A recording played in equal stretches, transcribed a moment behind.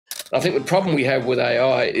I think the problem we have with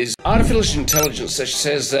AI is artificial intelligence that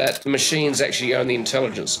says that the machines actually own the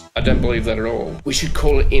intelligence. I don't believe that at all. We should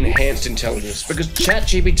call it enhanced intelligence, because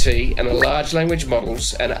ChatGPT and the large language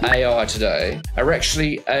models and AI today are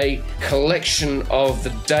actually a collection of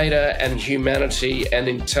the data and humanity and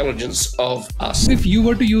intelligence of us. If you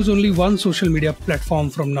were to use only one social media platform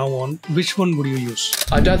from now on, which one would you use?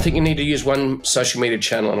 I don't think you need to use one social media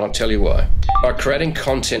channel, and I'll tell you why. By creating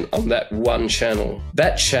content on that one channel,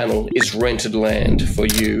 that channel is rented land for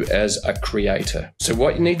you as a creator. So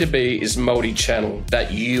what you need to be is multi-channel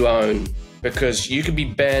that you own, because you could be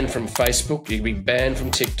banned from Facebook, you could be banned from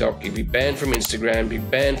TikTok, you could be banned from Instagram, be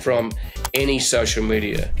banned from any social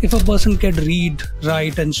media. If a person can read,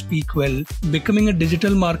 write and speak well, becoming a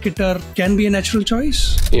digital marketer can be a natural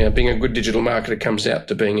choice? Yeah, being a good digital marketer comes out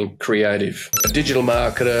to being creative. A digital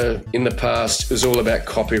marketer in the past was all about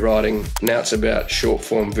copywriting. Now it's about short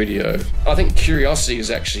form video. I think curiosity is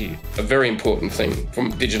actually a very important thing from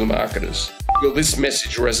digital marketers. Will this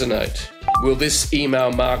message resonate? Will this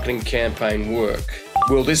email marketing campaign work?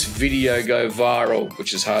 Will this video go viral,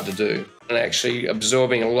 which is hard to do? And actually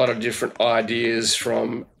absorbing a lot of different ideas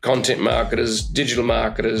from content marketers, digital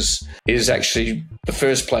marketers, is actually the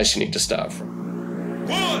first place you need to start from.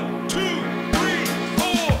 1, 2, 3,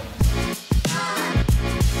 4.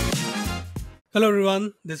 Hello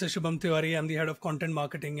everyone, this is Shubham Tiwari. I'm the head of content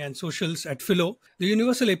marketing and socials at Phyllo, the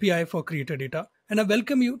universal API for creator data. And I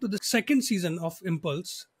welcome you to the second season of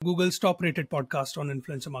Impulse, Google's top-rated podcast on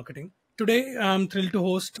influencer marketing. Today, I'm thrilled to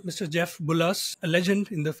host Mr. Jeff Bullas, a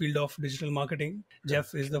legend in the field of digital marketing.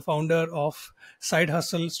 Jeff is the founder of Side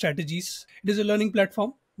Hustle Strategies. It is a learning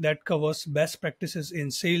platform that covers best practices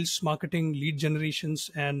in sales, marketing, lead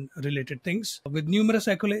generations, and related things. With numerous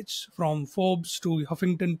accolades from Forbes to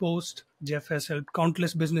Huffington Post, Jeff has helped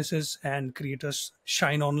countless businesses and creators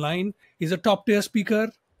shine online. He's a top-tier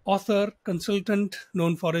speaker, author, consultant,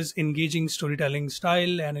 known for his engaging storytelling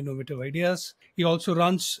style and innovative ideas. He also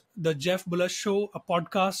runs the Jeff Bullas Show, a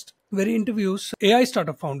podcast where he interviews AI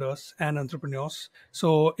startup founders and entrepreneurs.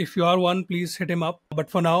 So if you are one, please hit him up. But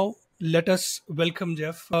for now, let us welcome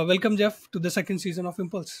Jeff. Welcome, Jeff, to the second season of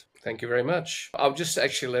Impulse. Thank you very much. I'll just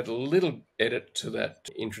actually let a little edit to that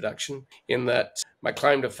introduction, in that my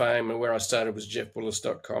claim to fame and where I started was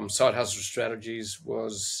jeffbullas.com. Side Hustle Strategies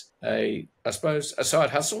was a side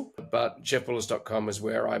hustle, but jeffbullas.com is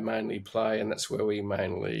where I mainly play, and that's where we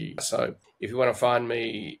mainly. So if you want to find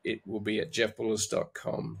me, it will be at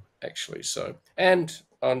jeffbullas.com actually. So, and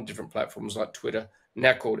on different platforms like Twitter,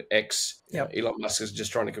 now called X. Yep. Elon Musk is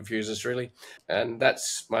just trying to confuse us, really. And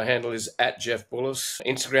that's, my handle is at Jeff Bullas,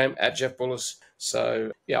 Instagram at Jeff Bullas. So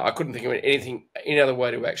yeah, I couldn't think of any other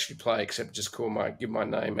way to actually play except just give my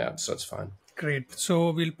name out. So it's fine. Great.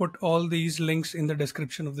 So we'll put all these links in the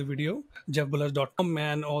description of the video, jeffbullas.com,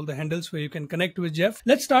 and all the handles where you can connect with Jeff.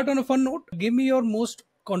 Let's start on a fun note. Give me your most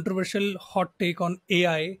controversial hot take on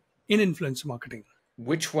AI in influencer marketing.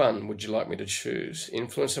 Which one would you like me to choose?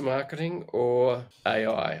 Influencer marketing or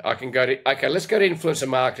AI? Okay, let's go to influencer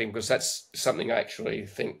marketing, because that's something I actually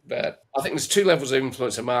think there's two levels of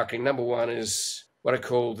influencer marketing. Number one is what I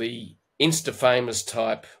call the Insta-famous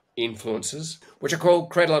type influencers, which I call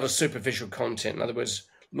create a lot of superficial content. In other words,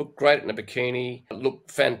 look great in a bikini, look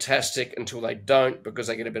fantastic until they don't, because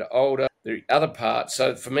they get a bit older. The other part,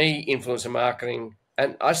 so for me, influencer marketing,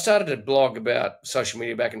 and I started a blog about social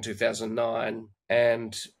media back in 2009,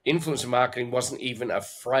 and influencer marketing wasn't even a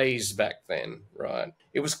phrase back then, right?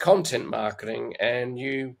 It was content marketing, and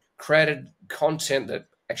you created content that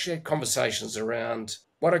actually had conversations around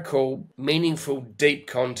what I call meaningful, deep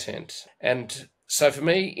content. And so for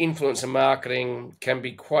me, influencer marketing can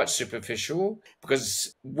be quite superficial,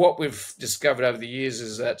 because what we've discovered over the years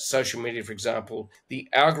is that social media, for example, the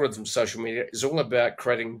algorithm of social media is all about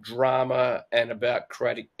creating drama and about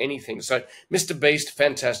creating anything. So Mr. Beast,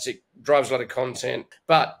 fantastic, drives a lot of content,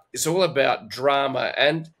 but it's all about drama.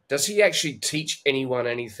 And does he actually teach anyone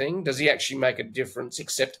anything? Does he actually make a difference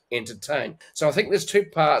except entertain? So I think there's two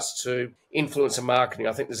parts to influencer marketing.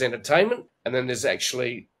 I think there's entertainment, and then there's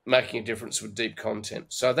actually making a difference with deep content.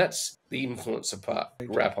 So that's the influencer part.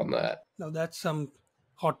 Wrap on that. Now that's some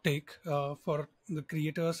hot take for the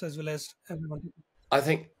creators as well as everyone. I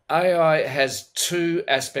think AI has two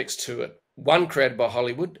aspects to it. One created by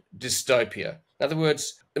Hollywood, dystopia. In other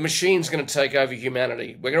words, the machine's going to take over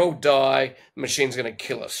humanity. We're going to all die. The machine's going to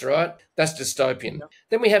kill us, right? That's dystopian. Yep.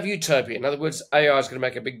 Then we have utopia. In other words, AI is going to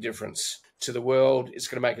make a big difference to the world. It's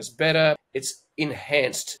going to make us better. It's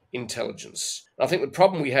enhanced intelligence. I think the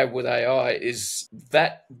problem we have with AI is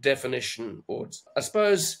that definition, or I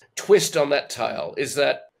suppose twist on that tail, is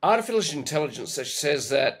that artificial intelligence that says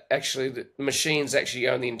that actually the machines actually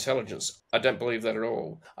own the intelligence. I don't believe that at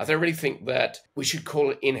all. I really think that we should call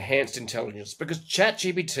it enhanced intelligence, because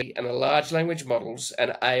ChatGPT and the large language models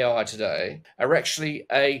and AI today are actually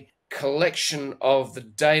a collection of the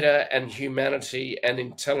data and humanity and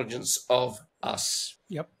intelligence of us.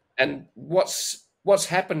 Yep. And what's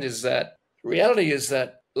happened is that reality is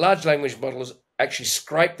that large language models actually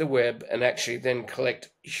scrape the web and actually then collect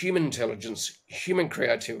human intelligence, human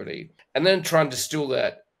creativity, and then try and distill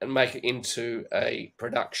that and make it into a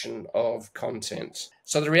production of content.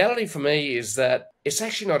 So the reality for me is that it's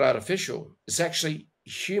actually not artificial. It's actually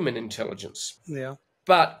human intelligence. Yeah.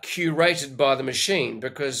 But curated by the machine,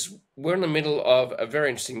 because we're in the middle of a very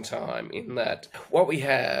interesting time in that what we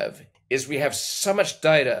have is we have so much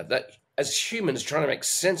data that as humans trying to make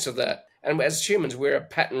sense of that, and as humans, we're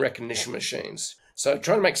pattern recognition machines. So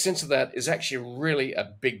trying to make sense of that is actually really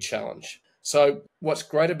a big challenge. So what's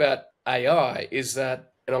great about AI is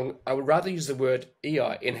that, and I would rather use the word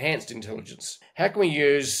EI, enhanced intelligence. How can we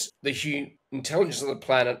use the intelligence of the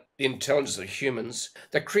planet, the intelligence of humans,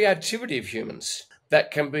 the creativity of humans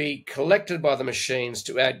that can be collected by the machines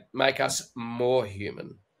to make us more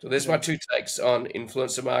human? So there's my two takes on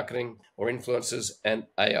influencer marketing or influencers and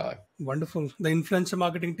AI. Wonderful. The influencer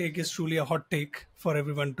marketing take is truly a hot take for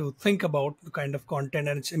everyone to think about the kind of content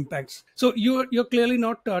and its impacts. So you're clearly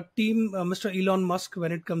not team Mr. Elon Musk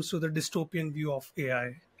when it comes to the dystopian view of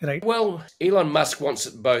AI, right? Well, Elon Musk wants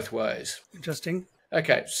it both ways. Interesting.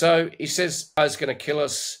 Okay, so he says AI is going to kill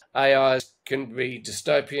us, AI can be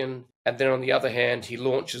dystopian, and then on the other hand, he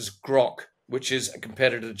launches Grok, which is a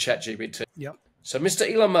competitor to ChatGPT. Yeah. So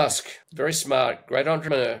Mr. Elon Musk, very smart, great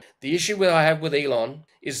entrepreneur. The issue that I have with Elon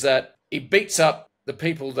is that he beats up the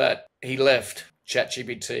people that he left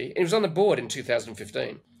ChatGPT. And he was on the board in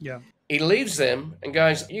 2015. Yeah. He leaves them and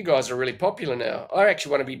goes, you guys are really popular now. I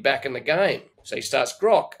actually want to be back in the game. So he starts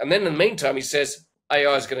Grok. And then in the meantime, he says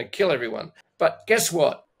AI is going to kill everyone. But guess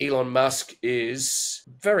what? Elon Musk is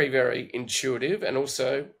very, very intuitive, and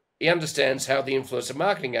also he understands how the influencer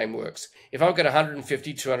marketing game works. If I've got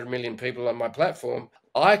 150, 200 million people on my platform,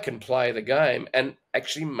 I can play the game and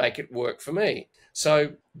actually make it work for me.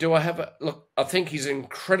 So do I have look, I think he's an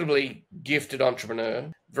incredibly gifted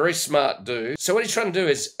entrepreneur, very smart dude. So what he's trying to do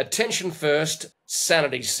is attention first,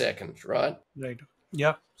 sanity second, right? Right.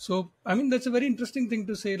 Yeah. So, I mean, that's a very interesting thing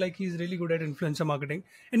to say. Like, he's really good at influencer marketing,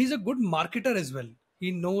 and he's a good marketer as well. He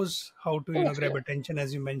knows how to, grab attention,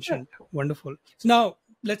 as you mentioned. Yeah. Wonderful. So now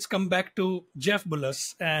let's come back to Jeff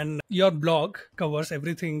Bullas, and your blog covers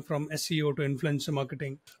everything from SEO to influencer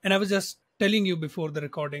marketing. And I was just telling you before the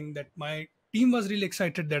recording that my team was really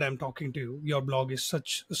excited that I'm talking to you. Your blog is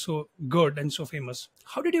so good and so famous.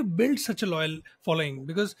 How did you build such a loyal following?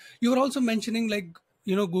 Because you were also mentioning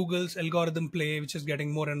Google's algorithm play, which is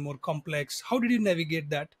getting more and more complex. How did you navigate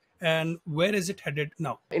that? And where is it headed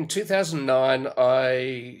now? In 2009,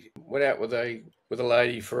 I went out with a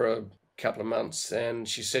lady for a couple of months, and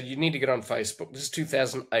she said, you need to get on Facebook. This is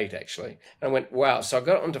 2008, actually. And I went, wow. So I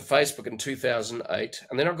got onto Facebook in 2008,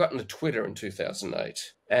 and then I got into Twitter in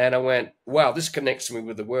 2008. And I went, wow, this connects me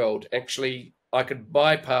with the world. Actually, I could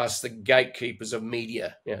bypass the gatekeepers of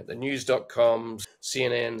media, the news.coms,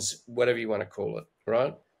 CNNs, whatever you want to call it,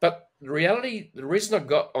 right? But the reason I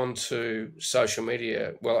got onto social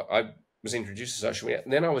media, well, I was introduced to social media,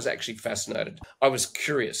 and then I was actually fascinated. I was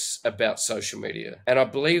curious about social media. And I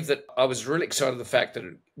believe that I was really excited the fact that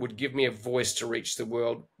it would give me a voice to reach the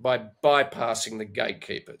world by bypassing the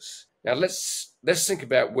gatekeepers. Now, let's think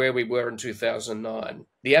about where we were in 2009.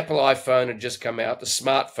 The Apple iPhone had just come out. The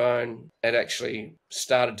smartphone had actually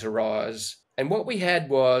started to rise. And what we had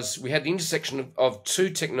the intersection of two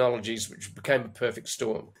technologies which became a perfect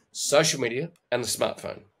storm: social media and the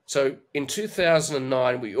smartphone. So in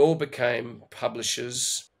 2009, we all became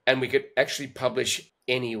publishers, and we could actually publish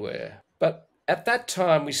anywhere. But at that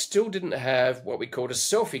time, we still didn't have what we called a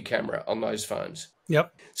selfie camera on those phones.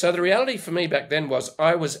 Yep. So the reality for me back then was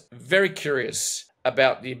I was very curious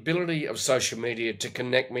about the ability of social media to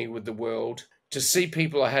connect me with the world, to see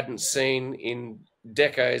people I hadn't seen in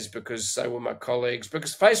decades because they were my colleagues,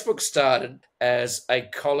 because Facebook started as a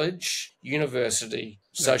college, university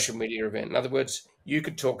social media event. In other words, you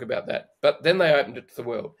could talk about that, but then they opened it to the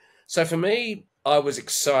world. So for me, I was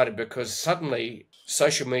excited because suddenly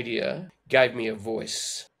social media gave me a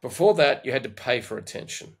voice. Before that, you had to pay for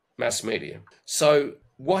attention, mass media. So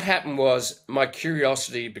what happened was my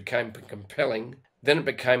curiosity became compelling, then it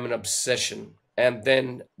became an obsession, and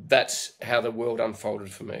then that's how the world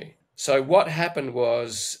unfolded for me. So what happened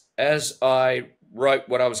was, as I wrote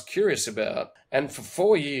what I was curious about, and for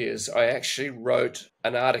 4 years, I actually wrote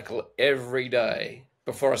an article every day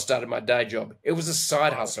before I started my day job. It was a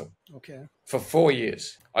side hustle Okay. for 4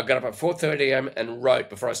 years. I got up at 4:30 a.m. and wrote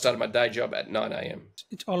before I started my day job at 9 a.m.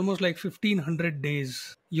 It's almost like 1500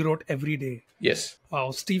 days you wrote every day. Yes.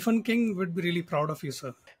 Wow. Stephen King would be really proud of you,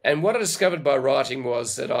 sir. And what I discovered by writing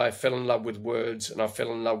was that I fell in love with words and I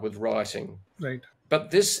fell in love with writing. Right.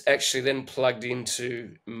 But this actually then plugged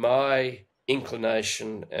into my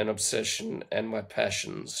inclination and obsession and my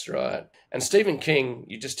passions, right? And Stephen King,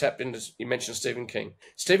 you mentioned Stephen King.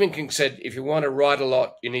 Stephen King said, if you want to write a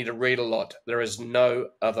lot, you need to read a lot. There is no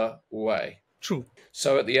other way. True.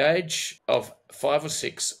 So at the age of 5 or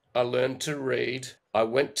 6, I learned to read. I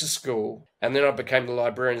went to school, and then I became the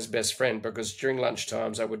librarian's best friend because during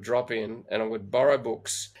lunchtimes I would drop in and I would borrow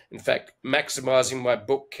books. In fact, maximizing my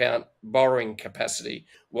book count borrowing capacity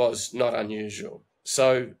was not unusual.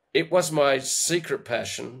 So it was my secret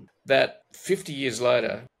passion that 50 years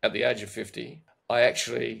later, at the age of 50, I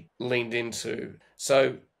actually leaned into.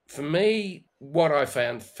 So for me, what I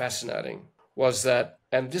found fascinating was that,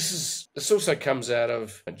 and this also comes out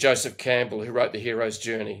of Joseph Campbell, who wrote The Hero's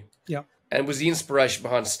Journey. Yeah. And was the inspiration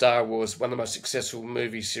behind Star Wars, one of the most successful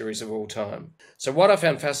movie series of all time. So what I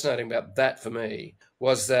found fascinating about that for me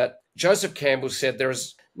was that Joseph Campbell said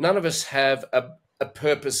none of us have a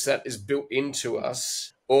purpose that is built into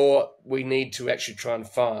us or we need to actually try and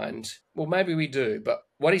find. Well, maybe we do, but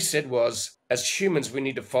what he said was, as humans, we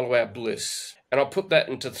need to follow our bliss. And I'll put that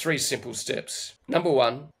into 3 simple steps. Number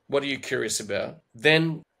 1, what are you curious about?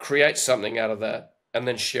 Then create something out of that and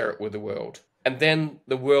then share it with the world. And then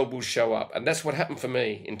the world will show up. And that's what happened for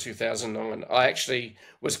me in 2009. I actually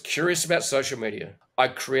was curious about social media. I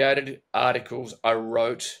created articles, I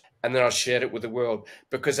wrote, and then I shared it with the world.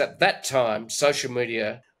 Because at that time, social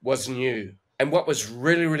media was new. And what was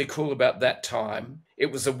really, really cool about that time,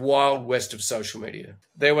 it was the wild west of social media.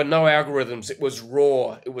 There were no algorithms. It was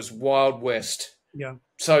raw. It was wild west. Yeah.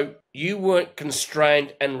 So you weren't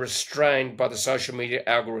constrained and restrained by the social media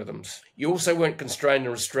algorithms. You also weren't constrained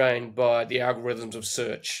and restrained by the algorithms of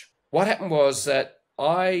search. What happened was that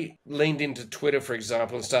I leaned into Twitter, for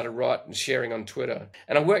example, and started writing and sharing on Twitter.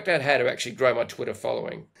 And I worked out how to actually grow my Twitter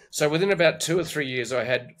following. So within about 2 or 3 years, I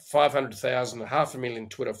had 500,000, 500,000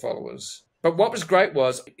 Twitter followers. But what was great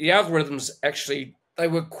was the algorithms actually, they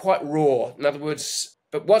were quite raw. In other words,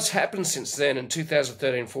 but what's happened since then in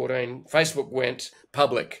 2013-14, Facebook went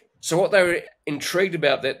public. So what they were intrigued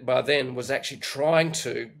about that by then was actually trying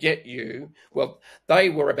to get you, well, they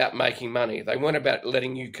were about making money. They weren't about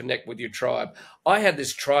letting you connect with your tribe. I had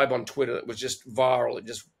this tribe on Twitter that was just viral. It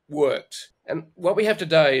just worked. And what we have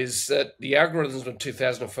today is that the algorithms of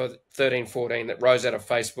 2013-14 that rose out of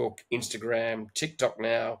Facebook, Instagram, TikTok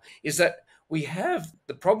now, is that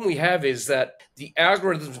the problem we have is that the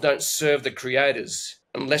algorithms don't serve the creators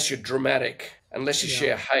unless you're dramatic, unless you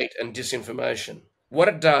share hate and disinformation. What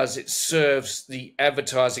it does, it serves the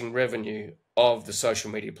advertising revenue of the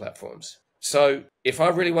social media platforms. So if I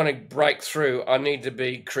really want to break through, I need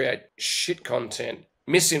to create shit content,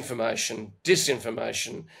 misinformation,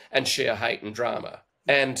 disinformation, and share hate and drama.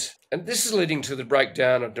 And this is leading to the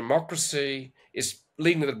breakdown of democracy, it's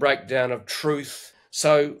leading to the breakdown of truth.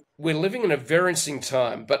 So we're living in a very interesting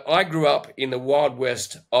time, but I grew up in the wild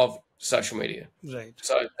west of social media. Right.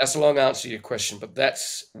 So that's a long answer to your question, but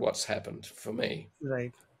that's what's happened for me.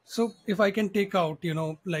 Right. So if I can take out,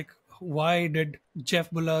 like why did Jeff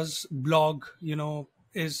Bullas blog,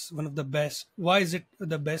 is one of the best? Why is it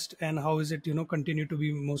the best and how is it, continue to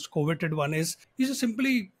be most coveted one is just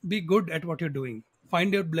simply be good at what you're doing.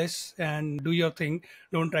 Find your bliss and do your thing.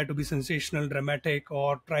 Don't try to be sensational, dramatic,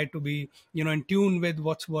 or try to be, in tune with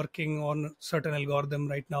what's working on certain algorithm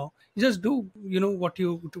right now. You just do, what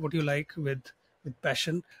you like with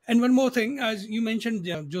passion. And one more thing, as you mentioned,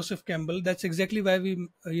 Joseph Campbell, that's exactly why we,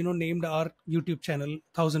 named our YouTube channel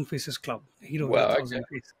Thousand Faces Club. Hero with a Thousand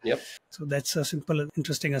Faces. Yep. So that's a simple,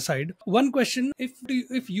 interesting aside. One question: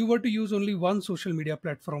 if you were to use only one social media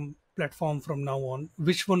platform from now on,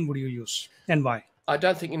 which one would you use and why? I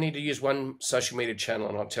don't think you need to use one social media channel,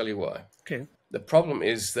 and I'll tell you why. Okay. The problem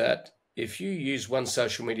is that if you use one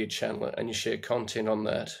social media channel and you share content on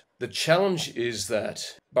that, the challenge is that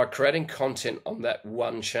by creating content on that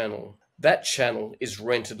one channel, that channel is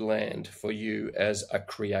rented land for you as a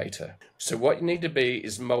creator. So what you need to be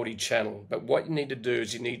is multi-channel, but what you need to do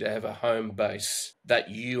is you need to have a home base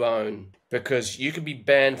that you own, because you can be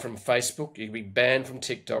banned from Facebook, you can be banned from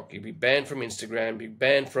TikTok, you can be banned from Instagram, you can be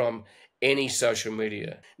banned from any social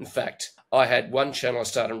media. In fact, I had one channel I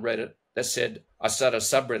started on Reddit that said I started a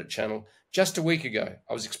subreddit channel just a week ago.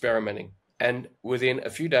 I was experimenting. And within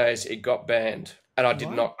a few days, it got banned. and I did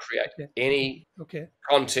Wow. not create Okay. any Okay.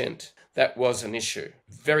 content that was an issue.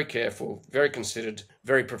 Very careful, very considered,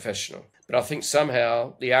 very professional. But I think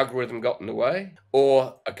somehow the algorithm got in the way,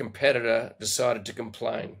 or a competitor decided to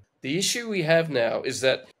complain. The issue we have now is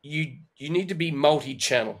that you need to be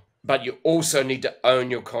multi-channel, but you also need to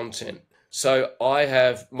own your content. So I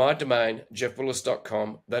have my domain,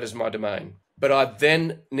 jeffbullas.com. That is my domain. But I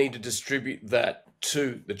then need to distribute that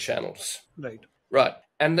to the channels. Right. Right.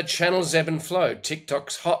 And the channels ebb and flow.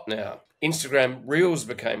 TikTok's hot now. Instagram Reels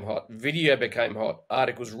became hot. Video became hot.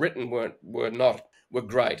 Articles written were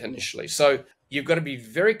great initially. So you've got to be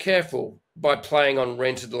very careful by playing on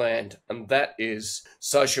rented land. And that is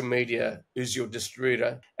social media is your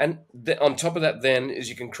distributor. And on top of that then is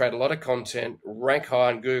you can create a lot of content, rank high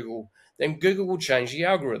on Google. Then Google will change the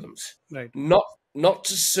algorithms. Right. Not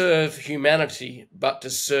to serve humanity, but to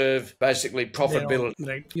serve basically profitability.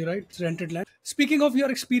 Right. You're right. It's rented land. Speaking of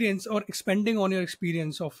your experience or expanding on your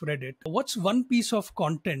experience of Reddit, what's one piece of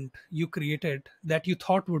content you created that you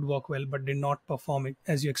thought would work well but did not perform it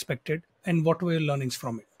as you expected? And what were your learnings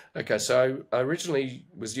from it? Okay, so I originally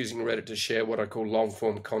was using Reddit to share what I call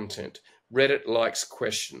long-form content. Reddit likes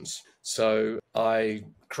questions. So I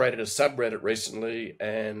created a subreddit recently,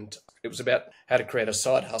 and it was about how to create a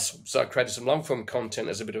side hustle. So I created some long-form content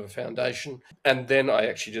as a bit of a foundation. And then I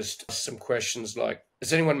actually just asked some questions like,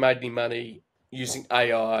 has anyone made any money using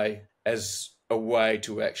AI as a way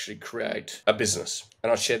to actually create a business?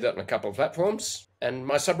 And I shared that on a couple of platforms, and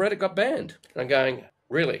my subreddit got banned. And I'm going,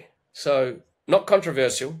 really? So not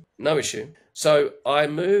controversial, no issue. So I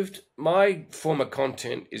moved, my form of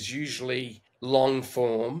content is usually long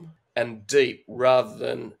form and deep rather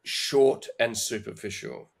than short and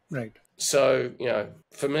superficial. Right. So,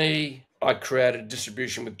 for me, I created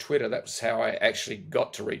distribution with Twitter. That's how I actually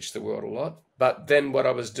got to reach the world a lot. But then what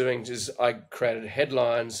I was doing is I created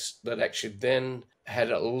headlines that actually then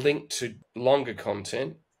had a link to longer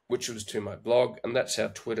content, which was to my blog. And that's how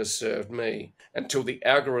Twitter served me until the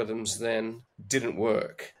algorithms then didn't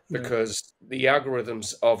work, because the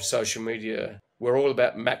algorithms of social media were all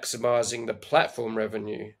about maximizing the platform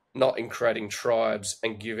revenue, not in creating tribes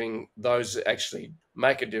and giving those that actually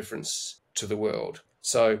make a difference to the world.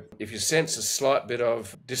 So if you sense a slight bit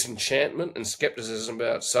of disenchantment and skepticism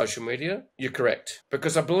about social media, you're correct.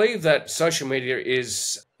 Because I believe that social media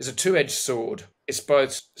is a two-edged sword. It's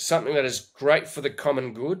both something that is great for the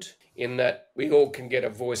common good in that we all can get a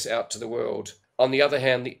voice out to the world. On the other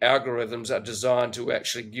hand, the algorithms are designed to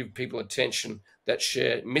actually give people attention that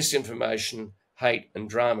share misinformation, hate, and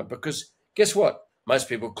drama. Because guess what? Most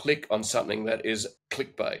people click on something that is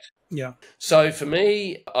clickbait. Yeah. So for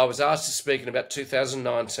me, I was asked to speak in about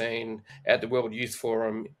 2019 at the World Youth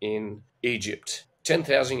Forum in Egypt.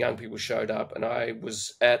 10,000 young people showed up, and I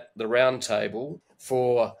was at the round table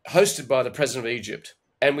hosted by the President of Egypt.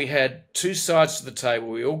 And we had two sides to the table.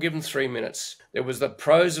 We were all given 3 minutes. There was the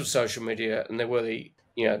pros of social media, and there were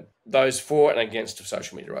those for and against of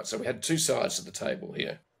social media, right? So we had two sides to the table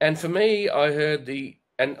here. And for me, I heard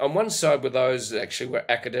and on one side were those that actually were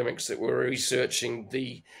academics that were researching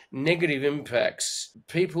the negative impacts,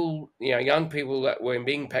 people, young people that were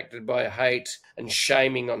being impacted by hate and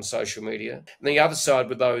shaming on social media. And the other side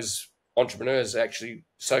were those entrepreneurs. Actually,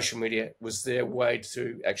 social media was their way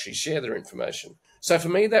to actually share their information. So for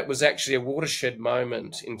me, that was actually a watershed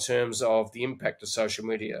moment in terms of the impact of social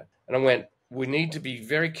media. And I went, we need to be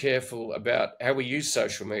very careful about how we use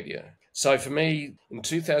social media. So for me, in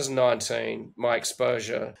 2019, my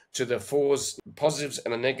exposure to the positives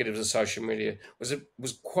and the negatives of social media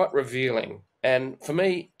was quite revealing. And for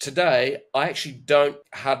me, today, I actually don't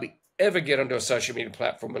hardly ever get onto a social media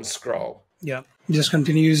platform and scroll. Yeah. Just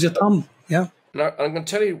continue to use your thumb. Yeah. And I'm going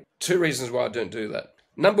to tell you two reasons why I don't do that.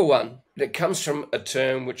 Number one, it comes from a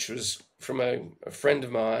term which was from a friend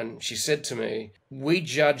of mine. She said to me, we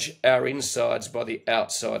judge our insides by the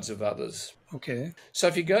outsides of others. Okay. So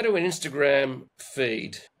if you go to an Instagram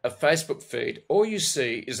feed, a Facebook feed, all you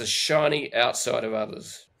see is a shiny outside of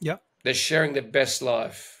others. Yeah. They're sharing their best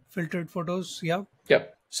life. Filtered photos. Yeah.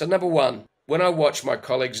 Yep. So number one, when I watch my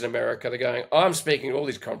colleagues in America, they're going, I'm speaking at all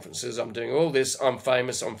these conferences, I'm doing all this, I'm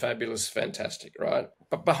famous, I'm fabulous, fantastic, right?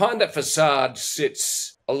 But behind that facade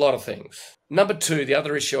sits a lot of things. Number two, the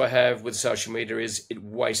other issue I have with social media is it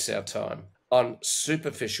wastes our time on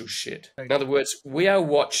superficial shit. Right. In other words, we are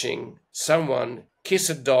watching someone kiss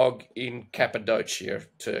a dog in Cappadocia,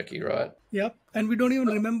 Turkey, right? Yeah. And we don't even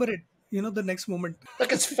remember it, the next moment.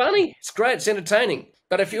 Look, it's funny. It's great. It's entertaining.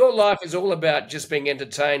 But if your life is all about just being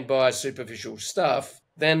entertained by superficial stuff,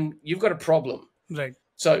 then you've got a problem. Right.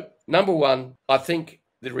 So, number one, I think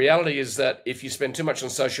the reality is that if you spend too much on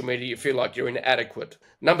social media, you feel like you're inadequate.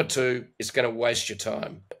 Number two, it's going to waste your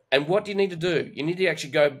time. And what do you need to do? You need to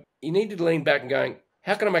actually you need to lean back and going,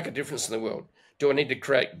 how can I make a difference in the world? Do I need to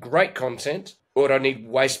create great content, or do I need to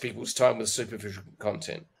waste people's time with superficial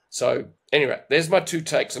content? So anyway, there's my two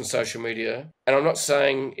takes on social media. And I'm not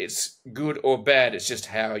saying it's good or bad. It's just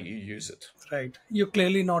how you use it. Right. You're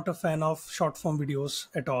clearly not a fan of short form videos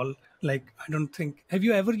at all. Like, I don't think, have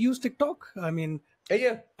you ever used TikTok? I mean,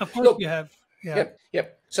 Yeah. of course you have. Yeah.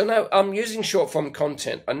 Yep. So now I'm using short form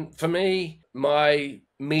content. And for me, my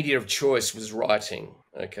media of choice was writing.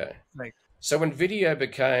 Okay. Right. So when video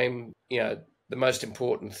became, the most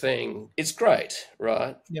important thing, it's great,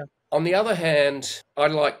 right? Yeah. On the other hand, I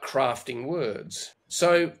like crafting words.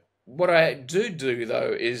 So what I do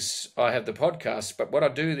though is I have the podcast, but what I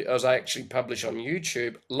do is I actually publish on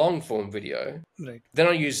YouTube long form video. Right. Then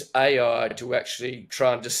I use AI to actually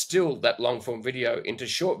try and distill that long form video into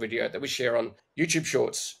short video that we share on YouTube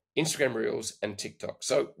Shorts, Instagram Reels, and TikTok.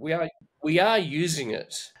 So we are using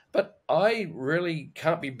it. But I really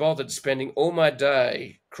can't be bothered spending all my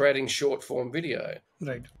day creating short form video.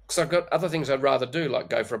 Right. Because I've got other things I'd rather do, like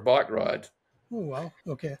go for a bike ride. Oh, wow.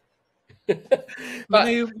 Okay. But,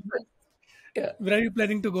 Where are you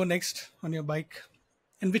planning to go next on your bike?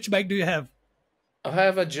 And which bike do you have? I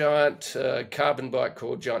have a giant carbon bike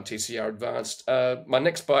called Giant TCR Advanced. My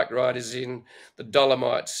next bike ride is in the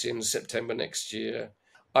Dolomites in September next year.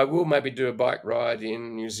 I will maybe do a bike ride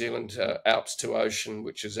in New Zealand, Alps to ocean,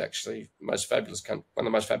 which is actually one of the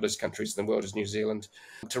most fabulous countries in the world is New Zealand,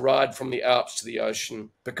 to ride from the Alps to the ocean,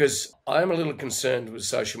 because I'm a little concerned with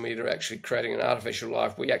social media actually creating an artificial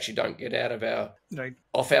life we actually don't get out of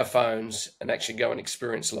off our phones and actually go and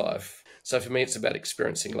experience life. So for me, it's about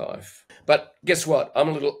experiencing life. But guess what? I'm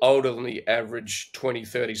a little older than the average 20,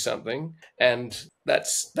 30 something, and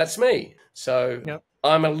that's me. So Yep.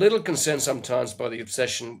 I'm a little concerned sometimes by the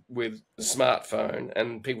obsession with the smartphone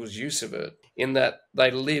and people's use of it, in that they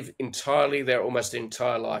live their almost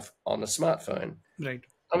entire life on a smartphone. Right.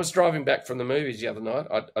 I was driving back from the movies the other night.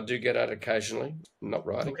 I do get out occasionally, not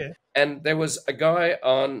riding. Okay. And there was a guy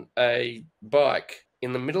on a bike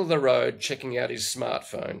in the middle of the road checking out his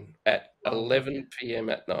smartphone at 11 p.m.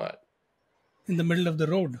 at night. In the middle of the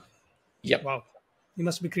road. Yep. Wow. You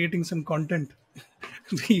must be creating some content.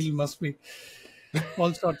 Reel must be.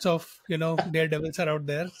 All sorts of, daredevils are out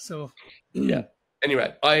there. So, yeah.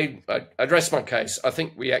 Anyway, I address my case. I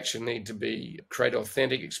think we actually need to create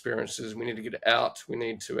authentic experiences. We need to get out. We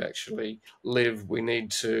need to actually live. We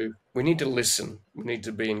need to listen. We need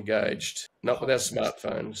to be engaged, not with our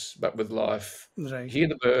smartphones, but with life. Right. Hear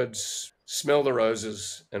the birds, smell the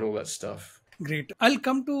roses, and all that stuff. Great. I'll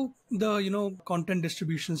come to the, content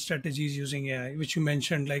distribution strategies using AI, which you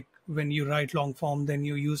mentioned, like when you write long form, then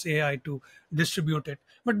you use AI to distribute it.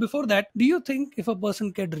 But before that, do you think if a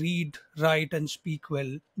person can read, write, and speak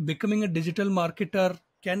well, becoming a digital marketer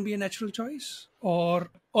can be a natural choice?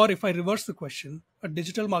 Or if I reverse the question, a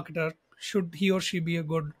digital marketer, should he or she be a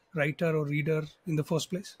good writer or reader in the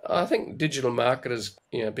first place? I think digital marketers,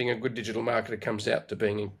 being a good digital marketer comes out to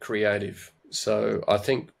being creative. So I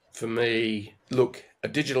think, for me, look, a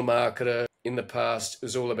digital marketer in the past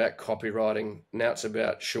was all about copywriting. Now it's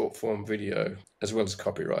about short form video as well as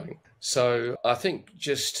copywriting. So I think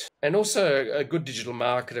and also a good digital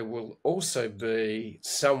marketer will also be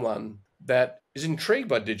someone that is intrigued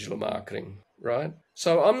by digital marketing, right?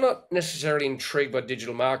 So I'm not necessarily intrigued by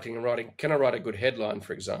digital marketing and writing. Can I write a good headline,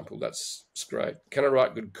 for example? That's great. Can I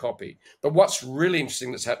write good copy? But what's really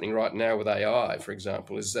interesting that's happening right now with AI, for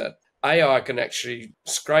example, is that AI can actually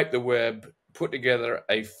scrape the web, put together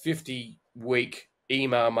a 50-week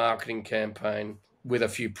email marketing campaign with a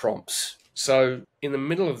few prompts. So in the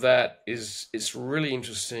middle of that it's really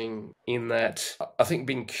interesting in that I think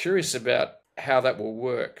being curious about how that will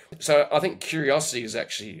work. So I think curiosity is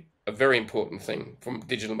actually a very important thing from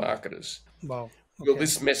digital marketers. Wow. Okay. Will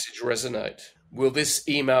this message resonate? Will this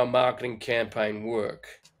email marketing campaign work?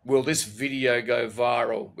 Will this video go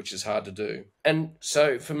viral, which is hard to do? And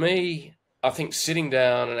so for me, I think sitting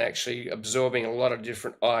down and actually absorbing a lot of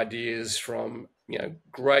different ideas from,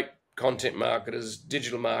 great content marketers,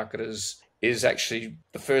 digital marketers, is actually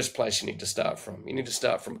the first place you need to start from. You need to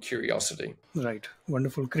start from curiosity. Right.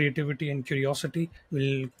 Wonderful. Creativity and curiosity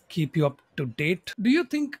will keep you up to date. Do you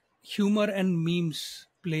think humor and memes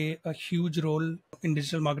play a huge role in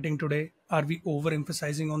digital marketing today? Are we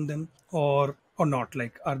overemphasizing on them or not?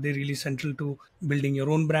 Like, are they really central to building your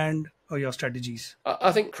own brand or your strategies?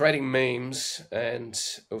 I think creating memes and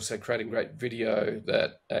also creating great video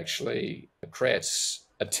that actually creates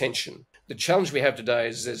attention. The challenge we have today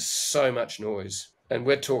is there's so much noise. and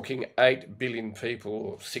we're talking 8 billion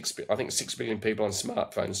people, I think 6 billion people on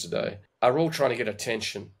smartphones today, are all trying to get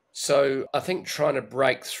attention. So I think trying to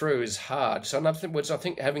break through is hard. So in other words, I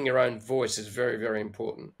think having your own voice is very, very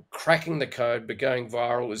important. Cracking the code but going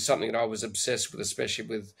viral is something that I was obsessed with, especially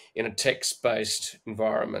with in a text-based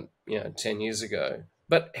environment, 10 years ago.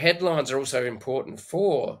 But headlines are also important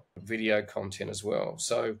for video content as well.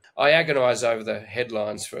 So I agonize over the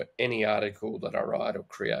headlines for any article that I write or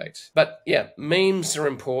create. But yeah, memes are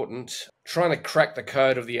important. Trying to crack the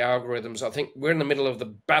code of the algorithms. I think we're in the middle of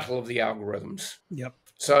the battle of the algorithms. Yep.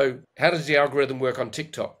 So how does the algorithm work on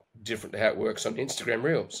TikTok? Different to how it works on Instagram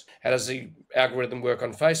Reels. How does the algorithm work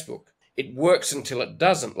on Facebook? It works until it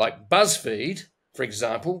doesn't. Like BuzzFeed, for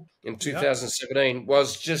example, in 2017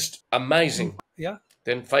 was just amazing. Yeah.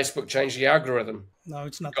 Then Facebook changed the algorithm. Now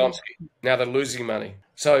it's nothing. Now they're losing money.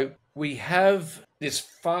 So we have this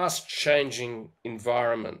fast-changing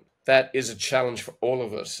environment that is a challenge for all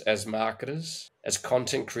of us as marketers, as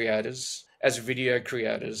content creators, as video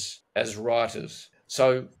creators, as writers.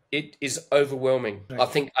 So it is overwhelming. Right. I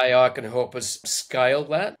think AI can help us scale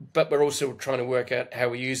that, but we're also trying to work out how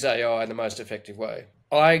we use AI in the most effective way.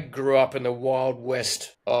 I grew up in the wild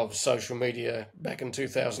west of social media back in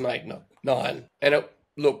 2008-9. And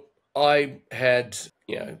I had,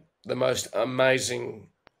 the most amazing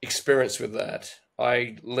experience with that.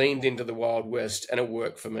 I leaned into the wild west and it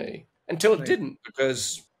worked for me until it didn't,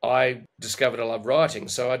 because I discovered I love writing.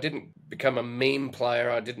 So I didn't become a meme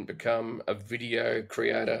player. I didn't become a video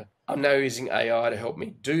creator. I'm now using AI to help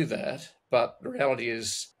me do that. But the reality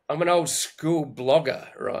is I'm an old school blogger,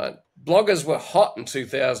 right? Bloggers were hot in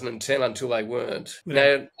 2010 until they weren't. Yeah.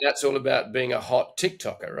 Now that's all about being a hot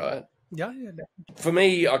TikToker, right? Yeah. For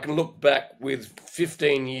me, I can look back with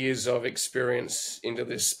 15 years of experience into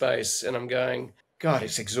this space and I'm going, God,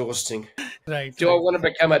 it's exhausting. Right. Do I want to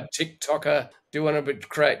become a TikToker? Do I want to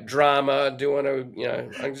create drama? Do I want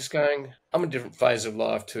to, I'm just going, I'm in a different phase of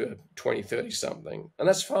life to 20, 30 something. And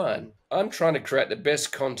that's fine. I'm trying to create the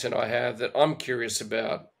best content I have that I'm curious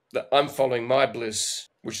about, that I'm following my bliss,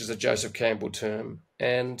 which is a Joseph Campbell term.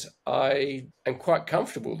 And I am quite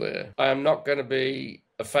comfortable there. I am not going to be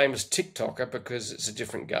a famous TikToker because it's a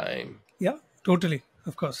different game. Yeah, totally.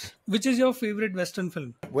 Of course. Which is your favorite Western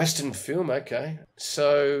film? Western film, okay.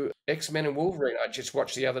 So X-Men and Wolverine, I just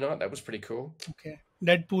watched the other night. That was pretty cool. Okay.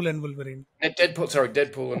 Deadpool and Wolverine.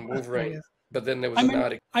 Deadpool and Wolverine. Yes. But then there was an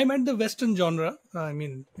article. I meant the Western genre.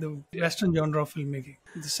 The Western genre of filmmaking.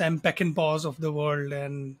 The Sam Peckinpahs of the world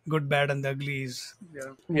and Good, Bad and the Uglies.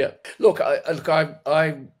 Yeah. Look,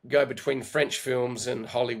 I go between French films and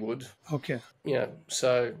Hollywood. Okay. Yeah.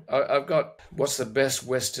 So I've got, what's the best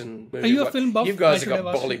Western movie? Are you a film buff? You guys have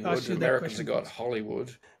got Bollywood, Americans have got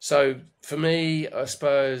Hollywood. So for me, I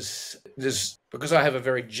suppose, because I have a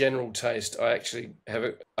very general taste, I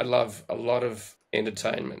love a lot of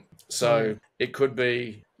entertainment. So it could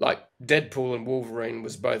be like Deadpool and Wolverine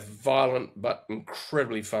was both violent but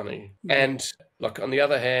incredibly funny. And like on the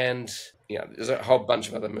other hand, there's a whole bunch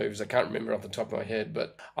of other movies I can't remember off the top of my head,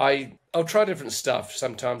 but I'll try different stuff.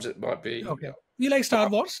 Sometimes it might be. Okay. You like Star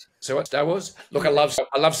Wars? So what, Star Wars? Look, I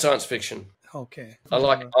love science fiction. Okay. I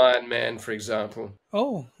like Iron Man, for example.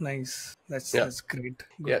 Oh, nice. That's great.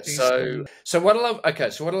 Good taste. So what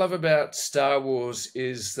I love about Star Wars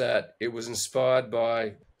is that it was inspired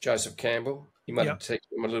by Joseph Campbell. You might have taken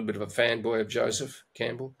him a little bit of a fanboy of Joseph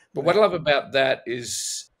Campbell. But what I love about that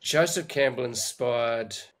is Joseph Campbell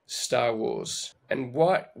inspired Star Wars. And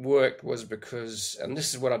what worked was because, and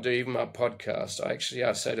this is what I do, even my podcast, I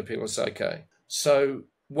say to people, okay, so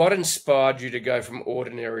what inspired you to go from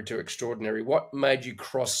ordinary to extraordinary? What made you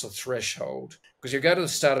cross the threshold? Because you go to the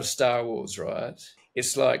start of Star Wars, right?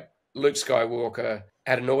 It's like Luke Skywalker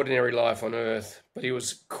had an ordinary life on Earth, but he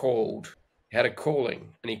was called. He had a calling,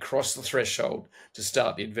 and he crossed the threshold to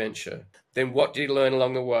start the adventure. Then what did he learn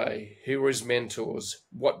along the way? Who were his mentors?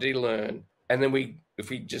 What did he learn? And then if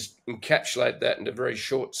we just encapsulate that into a very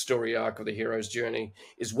short story arc of the hero's journey,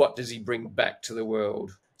 is what does he bring back to the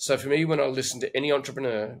world? So for me, when I listen to any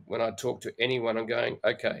entrepreneur, when I talk to anyone, I'm going,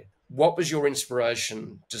 okay, what was your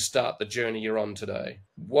inspiration to start the journey you're on today?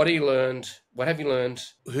 What have you learned?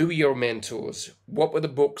 Who were your mentors? What were the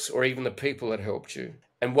books or even the people that helped you?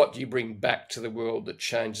 And what do you bring back to the world that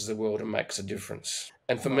changes the world and makes a difference?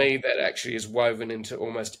 And for me, that actually is woven into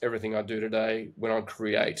almost everything I do today when I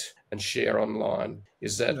create and share online,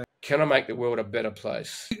 is that can I make the world a better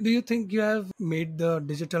place? Do you think you have made the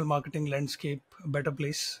digital marketing landscape a better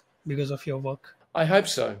place because of your work? I hope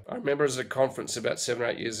so. I remember as a conference about 7 or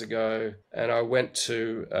 8 years ago, and I went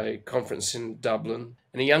to a conference in Dublin,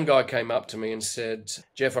 and a young guy came up to me and said,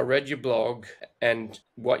 Jeff, I read your blog, and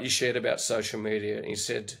what you shared about social media. And he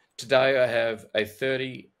said, today I have a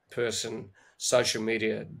 30-person social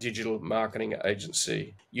media digital marketing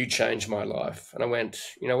agency. You changed my life. And I went,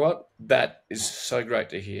 you know what? That is so great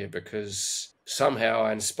to hear, because somehow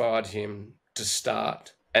I inspired him to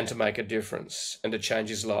start and to make a difference and to change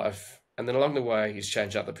his life. And then along the way, he's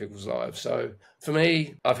changed other people's lives. So for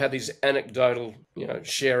me, I've had these anecdotal,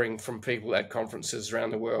 sharing from people at conferences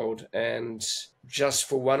around the world. And just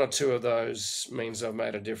for one or two of those means I've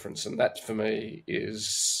made a difference. And that for me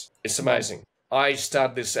it's amazing. I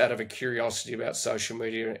started this out of a curiosity about social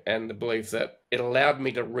media and the belief that it allowed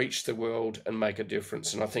me to reach the world and make a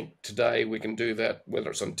difference. And I think today we can do that,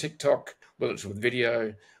 whether it's on TikTok, whether it's with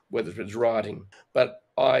video, whether it's writing. But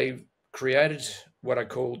I created what I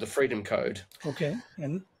call the Freedom Code. Okay.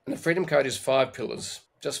 And the Freedom Code is 5 pillars,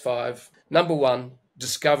 just 5. Number 1,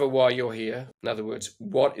 discover why you're here. In other words,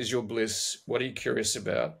 what is your bliss? What are you curious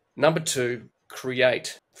about? Number 2,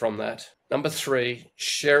 create from that. Number 3,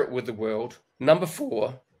 share it with the world. Number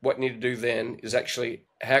 4, what you need to do then is actually,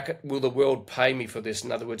 will the world pay me for this?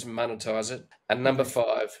 In other words, monetize it. And number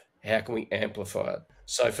 5, how can we amplify it?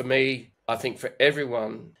 So for me, I think for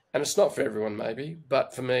everyone, and it's not for everyone maybe,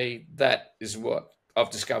 but for me, that is what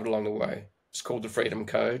I've discovered along the way. It's called the Freedom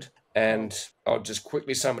Code. And I'll just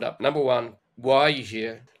quickly sum it up. Number 1, why are you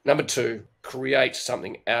here? Number 2, create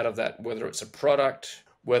something out of that, whether it's a product,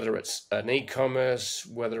 whether it's an e-commerce,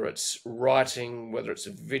 whether it's writing, whether it's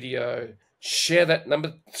a video. Share that.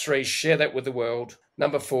 Number 3, share that with the world.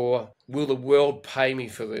 Number 4, will the world pay me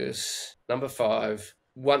for this? Number 5,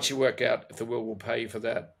 once you work out if the world will pay you for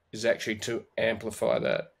that, is actually to amplify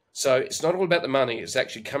that. So it's not all about the money. It's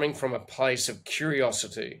actually coming from a place of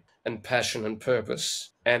curiosity and passion and purpose.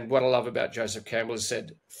 And what I love about Joseph Campbell is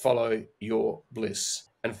said, follow your bliss.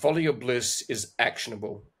 And follow your bliss is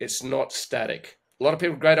actionable. It's not static. A lot of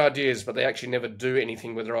people have great ideas, but they actually never do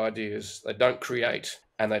anything with their ideas. They don't create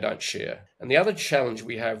and they don't share. And the other challenge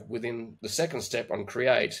we have within the second step on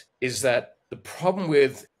create is that the problem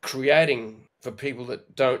with creating for people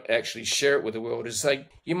that don't actually share it with the world is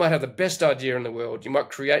you might have the best idea in the world. You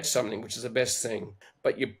might create something, which is the best thing,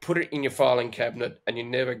 but you put it in your filing cabinet and you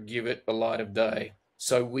never give it the light of day.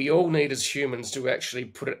 So we all need as humans to actually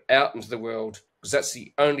put it out into the world, because that's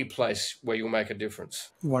the only place where you'll make a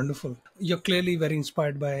difference. Wonderful. You're clearly very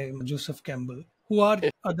inspired by Joseph Campbell. Who are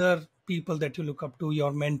other people that you look up to,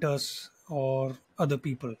 your mentors or other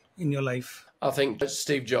people in your life? I think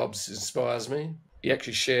Steve Jobs inspires me. He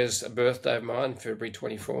actually shares a birthday of mine, February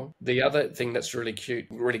 24. The other thing that's really cute,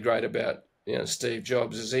 really great about Steve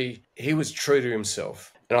Jobs is he was true to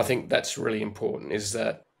himself. And I think that's really important, is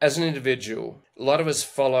that as an individual, a lot of us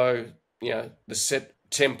follow the set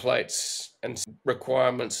templates and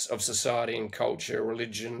requirements of society and culture,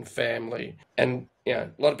 religion, family. And a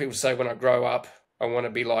lot of people say, when I grow up, I want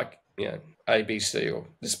to be like ABC or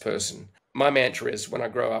this person. My mantra is, when I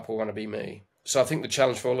grow up, I want to be me. So I think the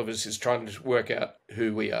challenge for all of us is trying to work out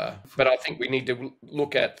who we are. But I think we need to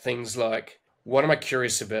look at things like, what am I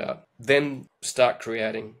curious about? Then start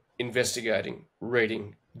creating, investigating,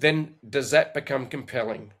 reading. Then does that become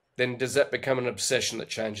compelling? Then does that become an obsession that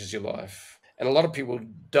changes your life? And a lot of people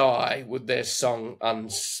die with their song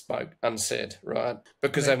unsaid, right?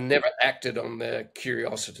 Because they've never acted on their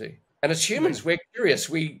curiosity. And as humans, we're curious.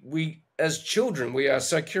 We as children, we are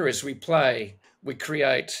so curious. We play, we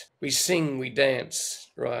create, we sing, we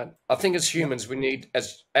dance, right? I think as humans,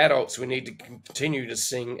 as adults, we need to continue to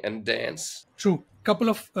sing and dance. True. Couple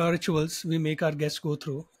of rituals we make our guests go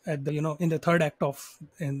through at the in the third act of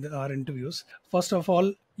our interviews. First of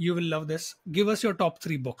all, you will love this. Give us your top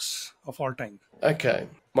 3 books of all time. Okay.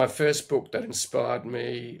 My first book that inspired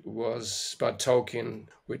me was by Tolkien,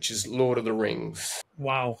 which is Lord of the Rings.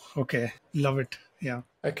 Wow. Okay. Love it. Yeah.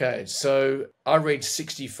 Okay. So I read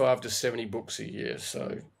 65 to 70 books a year. So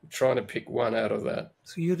I'm trying to pick one out of that.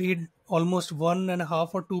 So you read almost 1.5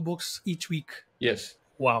 or 2 books each week? Yes.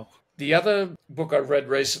 Wow. The other book I read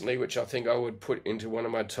recently, which I think I would put into one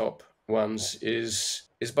of my top ones, is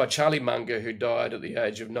by Charlie Munger, who died at the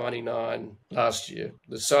age of 99 last year.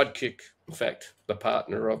 The sidekick, in fact, the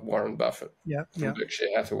partner of Warren Buffett from Berkshire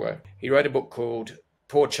Hathaway. He wrote a book called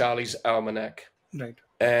Poor Charlie's Almanac. Right.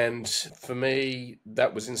 And for me,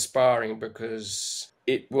 that was inspiring because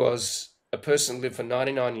it was a person who lived for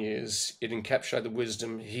 99 years. It encapsulated the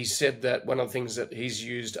wisdom. He said that one of the things that he's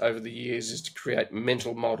used over the years is to create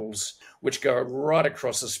mental models which go right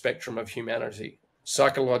across the spectrum of humanity.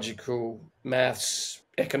 Psychological, maths,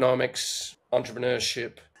 economics,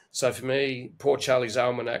 entrepreneurship. So for me, Poor Charlie's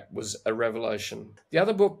Almanac was a revelation. The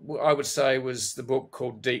other book I would say was the book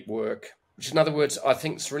called Deep Work, Which, in other words, I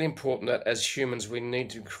think it's really important that as humans, we need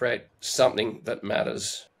to create something that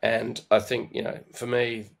matters. And I think, for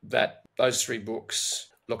me, that those 3 books,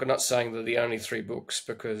 look, I'm not saying they're the only 3 books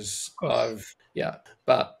because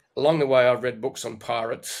but along the way, I've read books on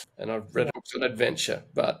pirates and I've read books on adventure.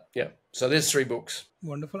 But so there's 3 books.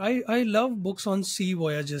 Wonderful. I love books on sea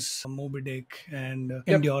voyages, Moby Dick and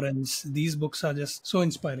Endurance. These books are just so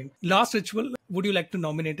inspiring. Last ritual, would you like to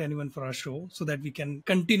nominate anyone for our show so that we can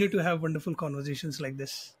continue to have wonderful conversations like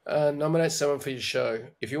this? Nominate someone for your show.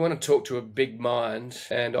 If you want to talk to a big mind,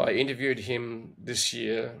 and I interviewed him this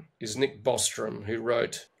year, is Nick Bostrom, who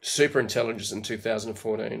wrote Superintelligence in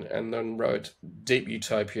 2014 and then wrote Deep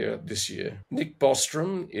Utopia this year. Nick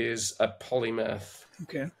Bostrom is a polymath.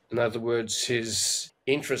 Okay. In other words, his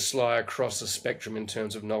interests lie across the spectrum in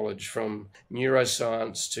terms of knowledge, from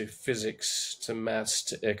neuroscience to physics to maths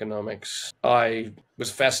to economics. I was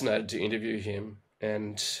fascinated to interview him.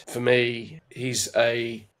 And for me, he's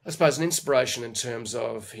an inspiration in terms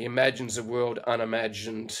of he imagines a world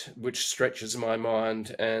unimagined, which stretches my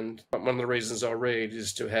mind. And one of the reasons I read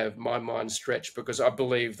is to have my mind stretched, because I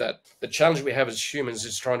believe that the challenge we have as humans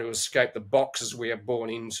is trying to escape the boxes we are born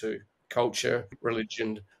into: culture,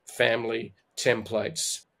 religion, family,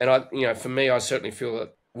 templates. And for me, I certainly feel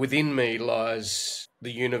that within me lies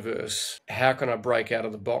the universe. How can I break out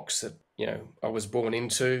of the box that, I was born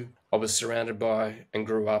into, I was surrounded by and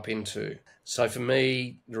grew up into? So for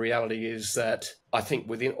me, the reality is that I think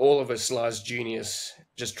within all of us lies genius.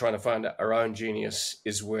 Just trying to find our own genius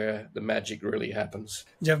is where the magic really happens.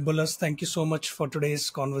 Jeff Bullas, thank you so much for today's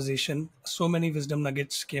conversation. So many wisdom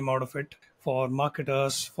nuggets came out of it for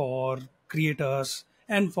marketers, for creators,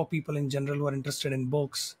 and for people in general who are interested in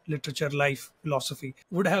books, literature, life, philosophy.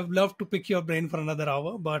 Would have loved to pick your brain for another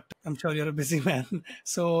hour, but I'm sure you're a busy man.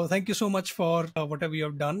 So thank you so much for whatever you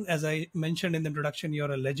have done. As I mentioned in the introduction,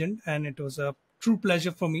 you're a legend, and it was a true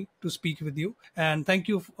pleasure for me to speak with you. And thank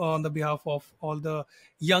you on the behalf of all the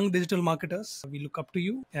young digital marketers. We look up to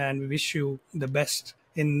you and we wish you the best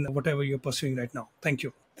in whatever you're pursuing right now. Thank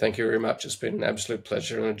you. Thank you very much. It's been an absolute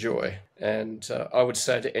pleasure and a joy. And I would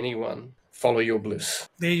say to anyone, follow your bliss.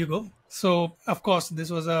 There you go. So, of course, this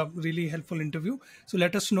was a really helpful interview. So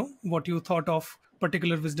let us know what you thought of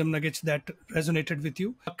particular wisdom nuggets that resonated with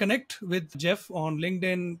you. Connect with Jeff on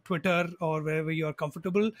LinkedIn, Twitter, or wherever you are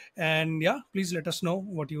comfortable. And please let us know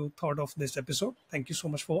what you thought of this episode. Thank you so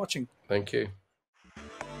much for watching. Thank you.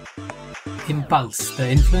 Impulse, the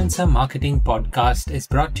influencer marketing podcast, is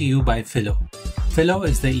brought to you by Phyllo. Phyllo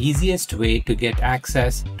is the easiest way to get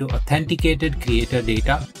access to authenticated creator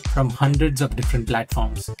data from hundreds of different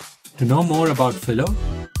platforms. To know more about Phyllo,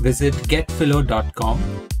 visit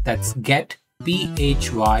getphyllo.com. That's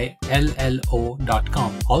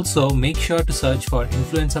getphyllo.com. Also, make sure to search for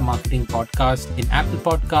Influencer Marketing Podcast in Apple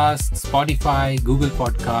Podcasts, Spotify, Google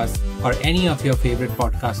Podcasts, or any of your favorite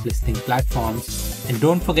podcast listening platforms. And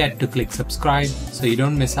don't forget to click subscribe so you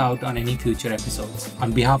don't miss out on any future episodes.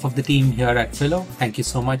 On behalf of the team here at Phyllo, thank you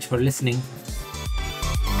so much for listening.